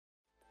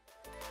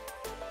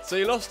So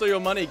you lost all your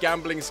money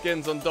gambling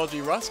skins on dodgy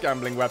Rust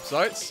gambling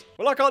websites?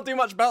 Well, I can't do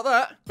much about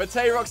that. But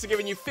Tayrocks are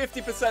giving you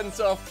 50%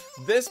 off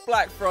this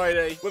Black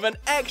Friday with an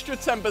extra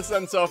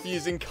 10% off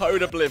using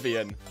code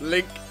Oblivion.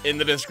 Link in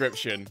the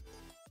description.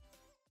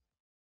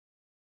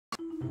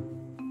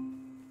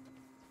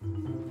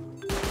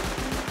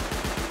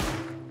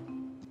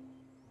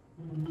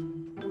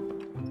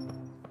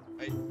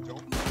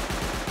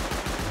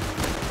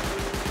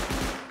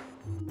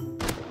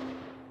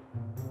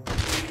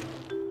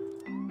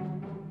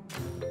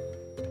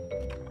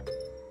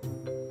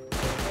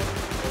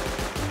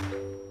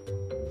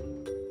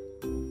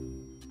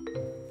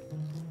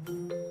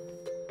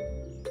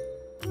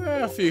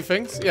 A few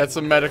things. Yeah,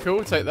 some medical.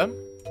 We'll take them.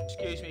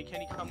 Excuse me,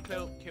 can you come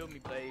kill me,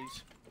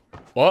 please?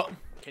 What?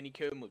 Can you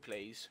kill me,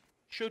 please?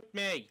 Shoot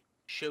me!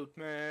 Shoot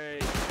me!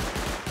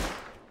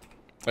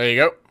 There you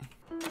go.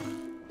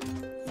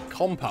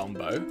 Compound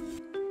bow.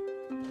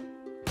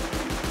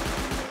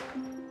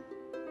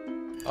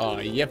 Oh,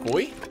 yeah,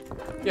 boy.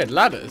 Yeah,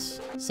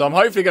 ladders. So I'm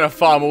hopefully going to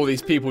farm all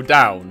these people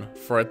down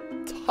for a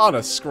ton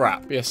of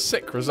scrap. Be a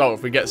sick result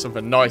if we get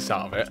something nice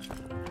out of it.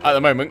 At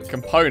the moment,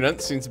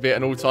 components seem to be at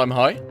an all-time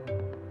high.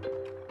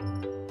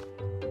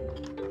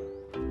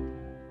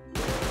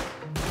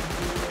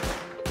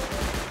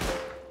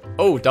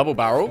 Oh, double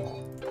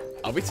barrel.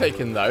 I'll be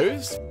taking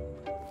those.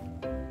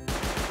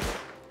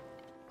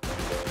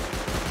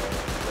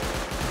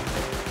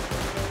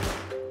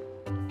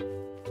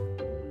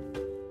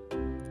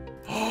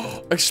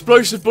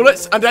 Explosive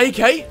bullets and AK.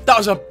 That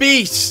was a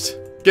beast.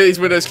 Get these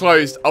windows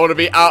closed. I want to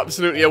be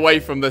absolutely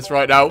away from this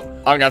right now.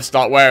 I'm going to have to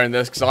start wearing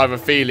this because I have a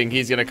feeling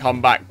he's going to come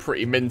back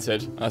pretty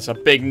minted. That's a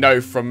big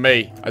no from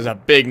me. That's a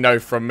big no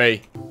from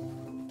me.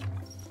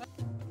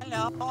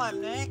 Hello,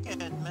 I'm naked,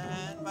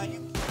 man. Why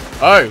you...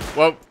 Oh,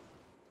 well,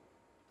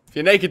 if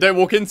you're naked, don't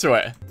walk into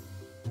it.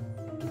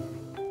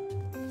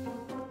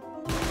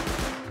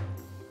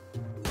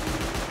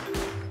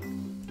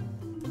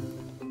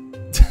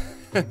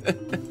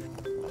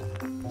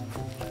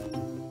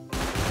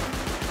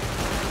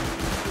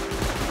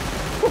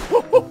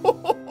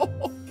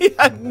 He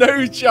had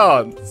no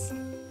chance.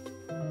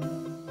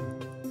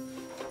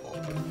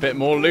 Bit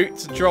more loot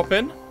to drop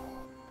in.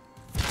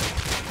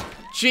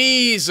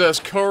 Jesus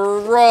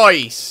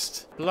Christ.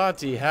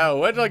 Bloody hell.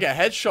 Where did I get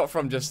a headshot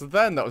from just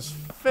then? That was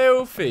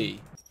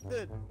filthy.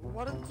 Dude,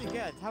 what did you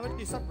get? How did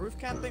you stop roof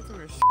camping from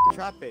your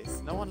trap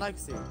base? No one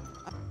likes you.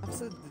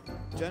 Absolute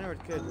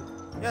degenerate kid.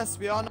 Yes,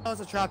 we all know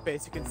it's a trap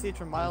base. You can see it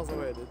from miles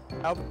away, dude.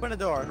 Open the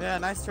door. Yeah,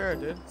 nice turret,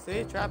 dude.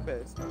 See? Trap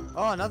base.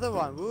 Oh, another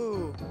one.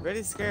 Woo.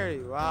 Really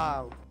scary.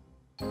 Wow.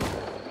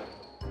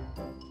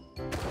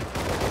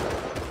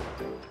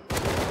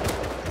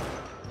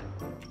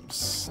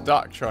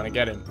 Stuck trying to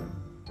get him.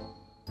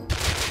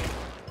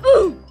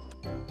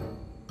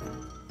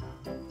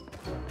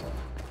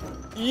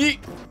 Yeet.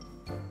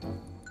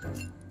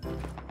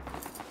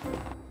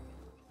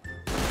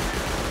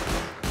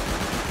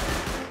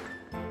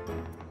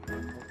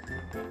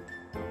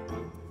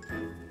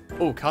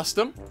 Oh,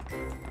 custom.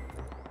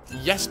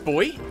 Yes,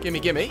 boy. Gimme,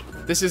 gimme.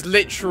 This is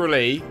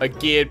literally a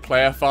geared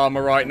player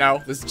farmer right now.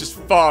 This is just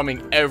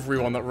farming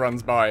everyone that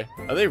runs by.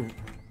 Are they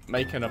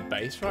making a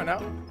base right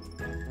now?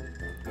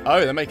 Oh,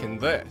 they're making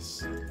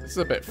this. This is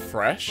a bit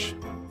fresh.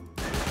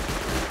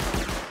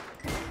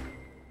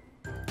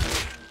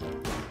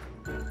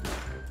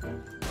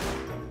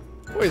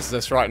 What is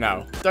this right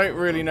now? Don't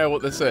really know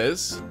what this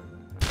is.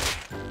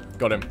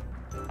 Got him.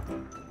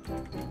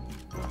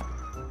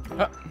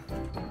 Huh.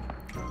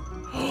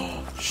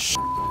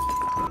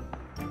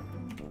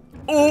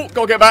 Oh,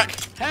 gotta get back.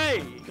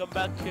 Hey, come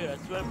back here.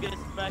 I swear I'm gonna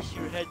smash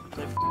your head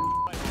with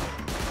my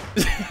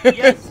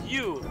Yes,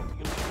 you.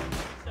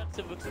 Sets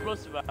of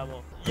explosive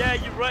ammo. Yeah,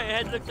 your right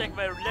head looks like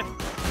my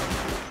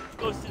left.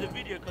 Goes to the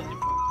video because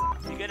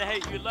you're gonna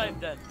hate your life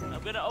then.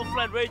 I'm gonna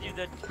offline raid you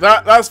then.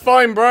 That's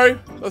fine, bro.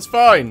 That's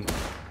fine.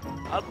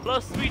 I've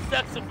lost 3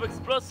 stacks of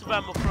explosive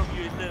ammo from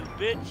you, little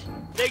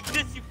bitch. Take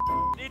this, you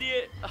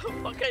idiot.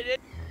 I'm fucking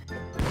idiot.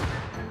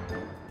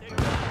 Take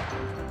that.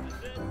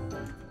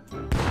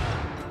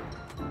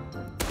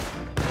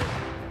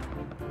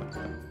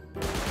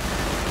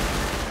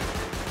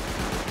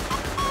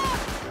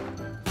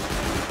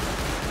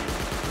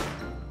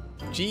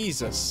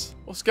 Jesus.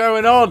 What's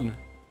going on?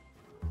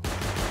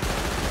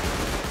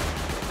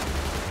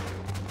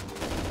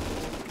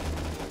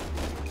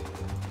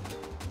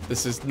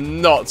 This is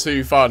not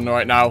too fun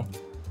right now.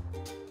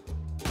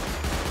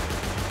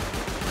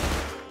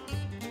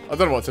 I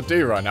don't know what to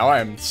do right now.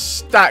 I am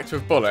stacked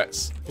with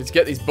bullets. Let's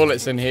get these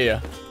bullets in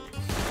here.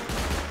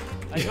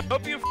 I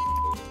hope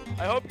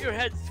your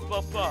heads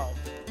pop off.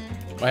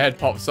 My head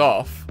pops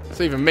off. What's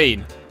that even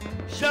mean?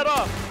 Shut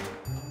up!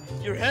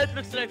 Your head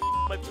looks like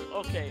my...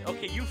 Okay,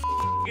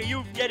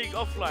 you getting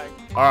offline.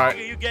 Alright.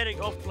 Okay, you getting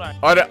offline.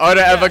 I don't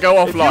ever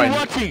go offline.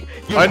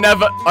 I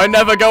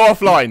never go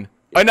offline.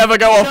 I never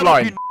go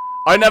offline.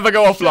 I never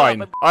go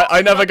offline.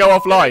 I never go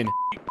offline.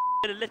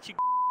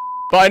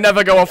 But I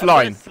never go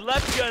offline.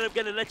 Slap you and I'm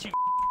gonna let you.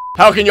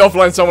 How can you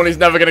offline someone who's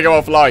never gonna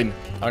go offline?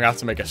 I'm gonna have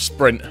to make a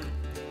sprint.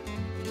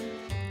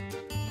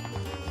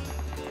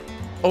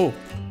 Oh.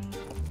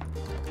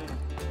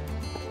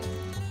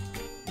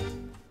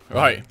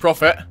 Right,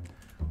 profit.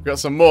 We got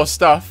some more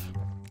stuff.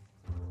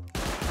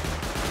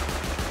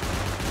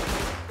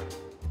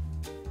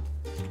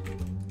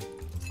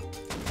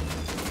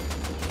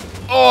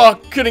 Oh,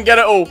 couldn't get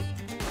it all.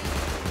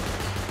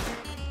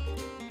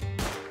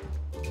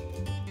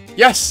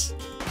 Yes.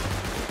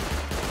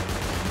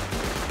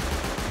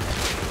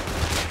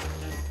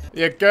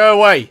 Yeah, go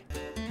away.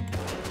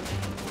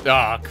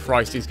 Ah,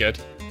 Christ, he's good.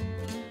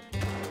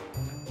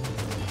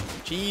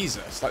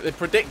 Jesus, like they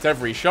predict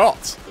every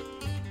shot.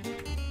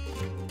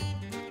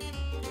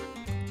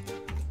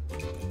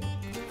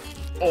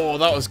 Oh,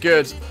 that was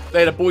good.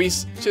 Later,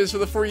 boys. Cheers for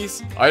the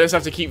freeze. I just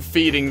have to keep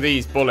feeding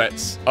these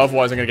bullets.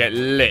 Otherwise, I'm going to get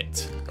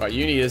lit. Right,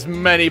 you need as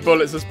many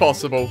bullets as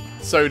possible.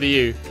 So do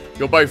you.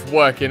 You're both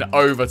working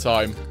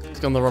overtime. It's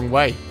gone the wrong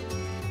way.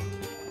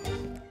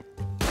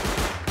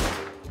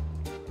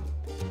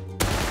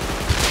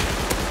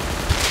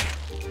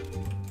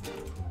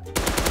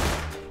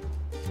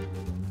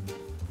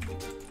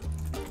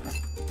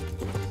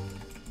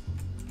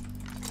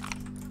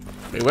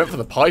 He went for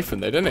the python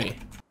though, didn't he?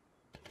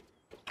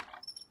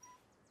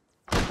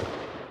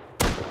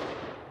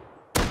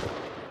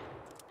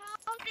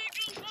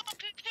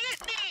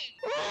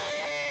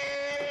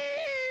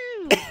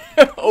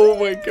 Oh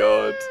my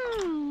god.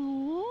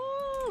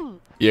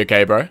 You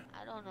okay, bro? I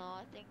don't know,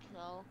 I think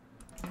so.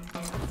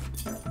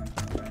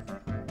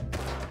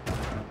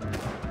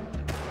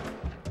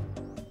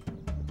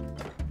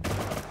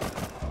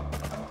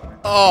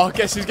 Oh,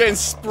 guess who's getting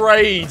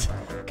sprayed?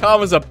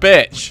 Karma's a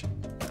bitch.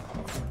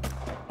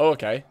 Oh,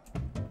 okay.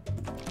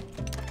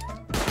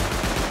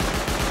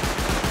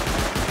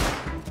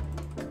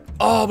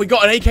 Oh, we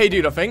got an AK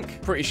dude, I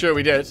think. Pretty sure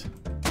we did.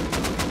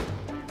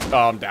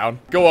 Oh, I'm down.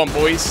 Go on,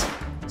 boys.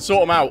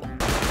 Sort them out.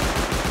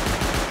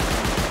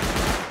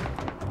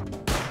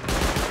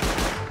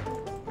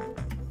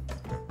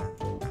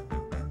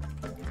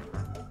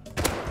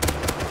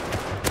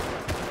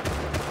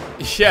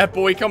 Yeah,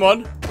 boy, come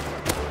on.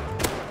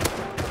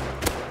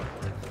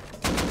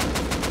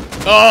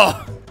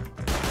 Oh!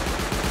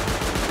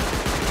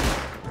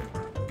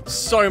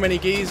 So many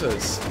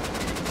geezers.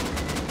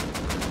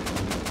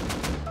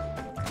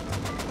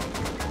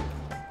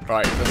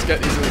 Right, let's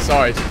get these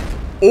inside.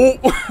 Oh,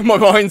 my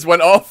mines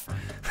went off.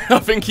 I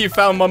think you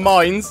found my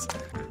mines.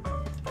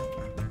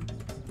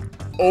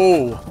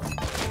 Oh.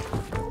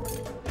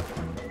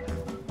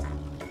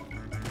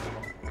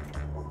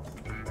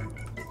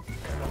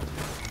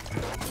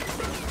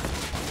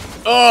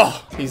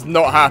 Oh, he's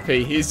not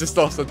happy. He's just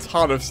lost a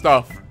ton of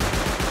stuff.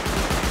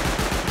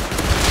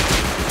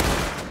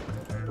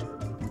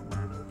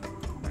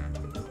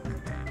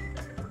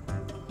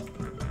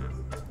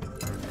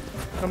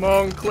 Come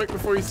on, quick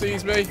before he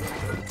sees me.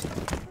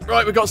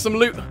 Right, we got some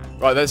loot.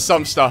 Right, there's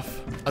some stuff.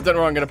 I don't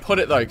know where I'm going to put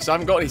it, though, because I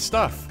haven't got any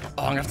stuff.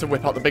 Oh, I'm going to have to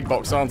whip out the big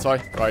box, aren't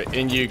I? Right,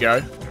 in you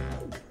go.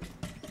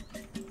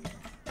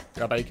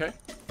 Grab AK.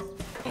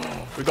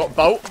 Oh, we got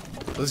bolt.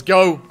 Let's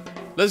go.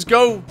 Let's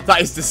go.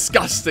 That is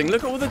disgusting.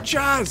 Look at all the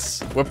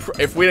jazz.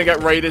 If we don't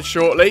get raided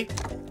shortly,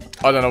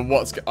 I don't know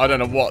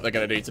what they're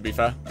going to do, to be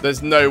fair.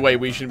 There's no way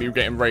we shouldn't be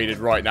getting raided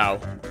right now.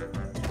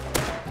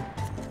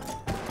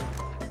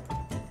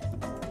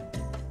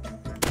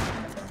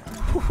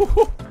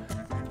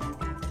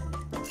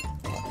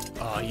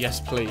 Oh, yes,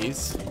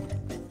 please.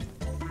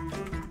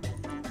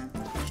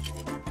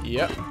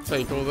 Yep,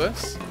 take all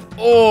this.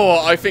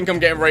 Oh, I think I'm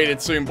getting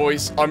raided soon,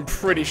 boys. I'm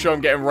pretty sure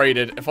I'm getting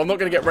raided. If I'm not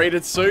going to get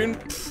raided soon,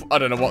 I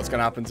don't know what's going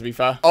to happen, to be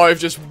fair. I've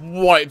just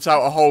wiped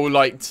out a whole,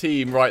 like,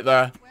 team right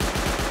there.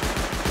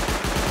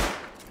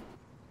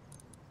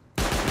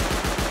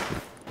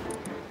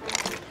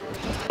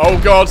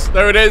 Oh, God.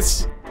 There it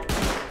is.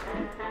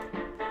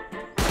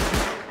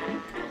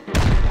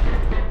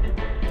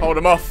 Hold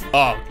him off.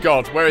 Oh,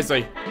 God. Where is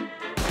he?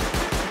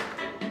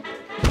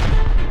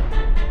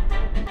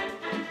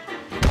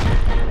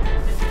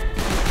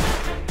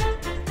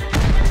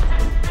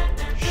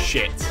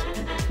 Shit.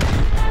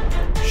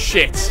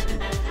 Shit.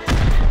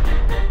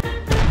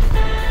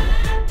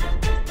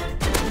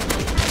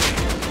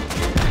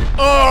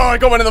 Oh, I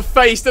got one in the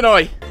face, didn't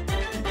I?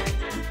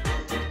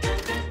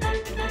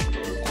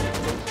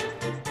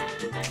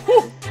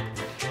 Whew.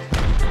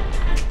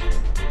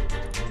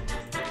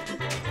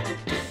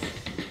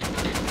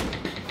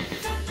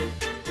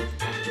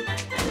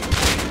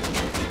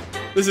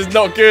 This is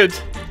not good.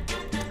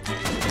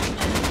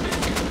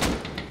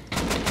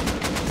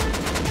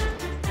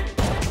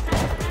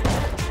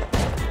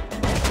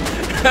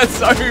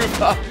 It's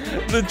over.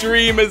 The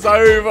dream is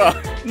over.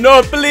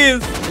 No, please.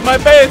 My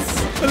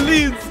base.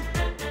 Please.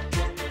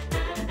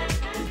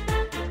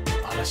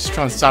 Oh, let's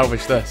try and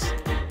salvage this.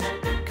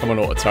 Come on,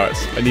 auto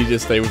turrets. I need you to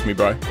stay with me,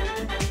 bro.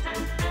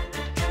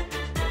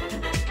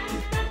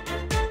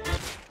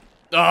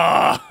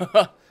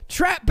 Ah.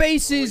 Trap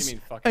bases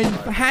and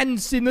hand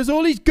sim, that's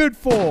all he's good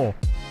for.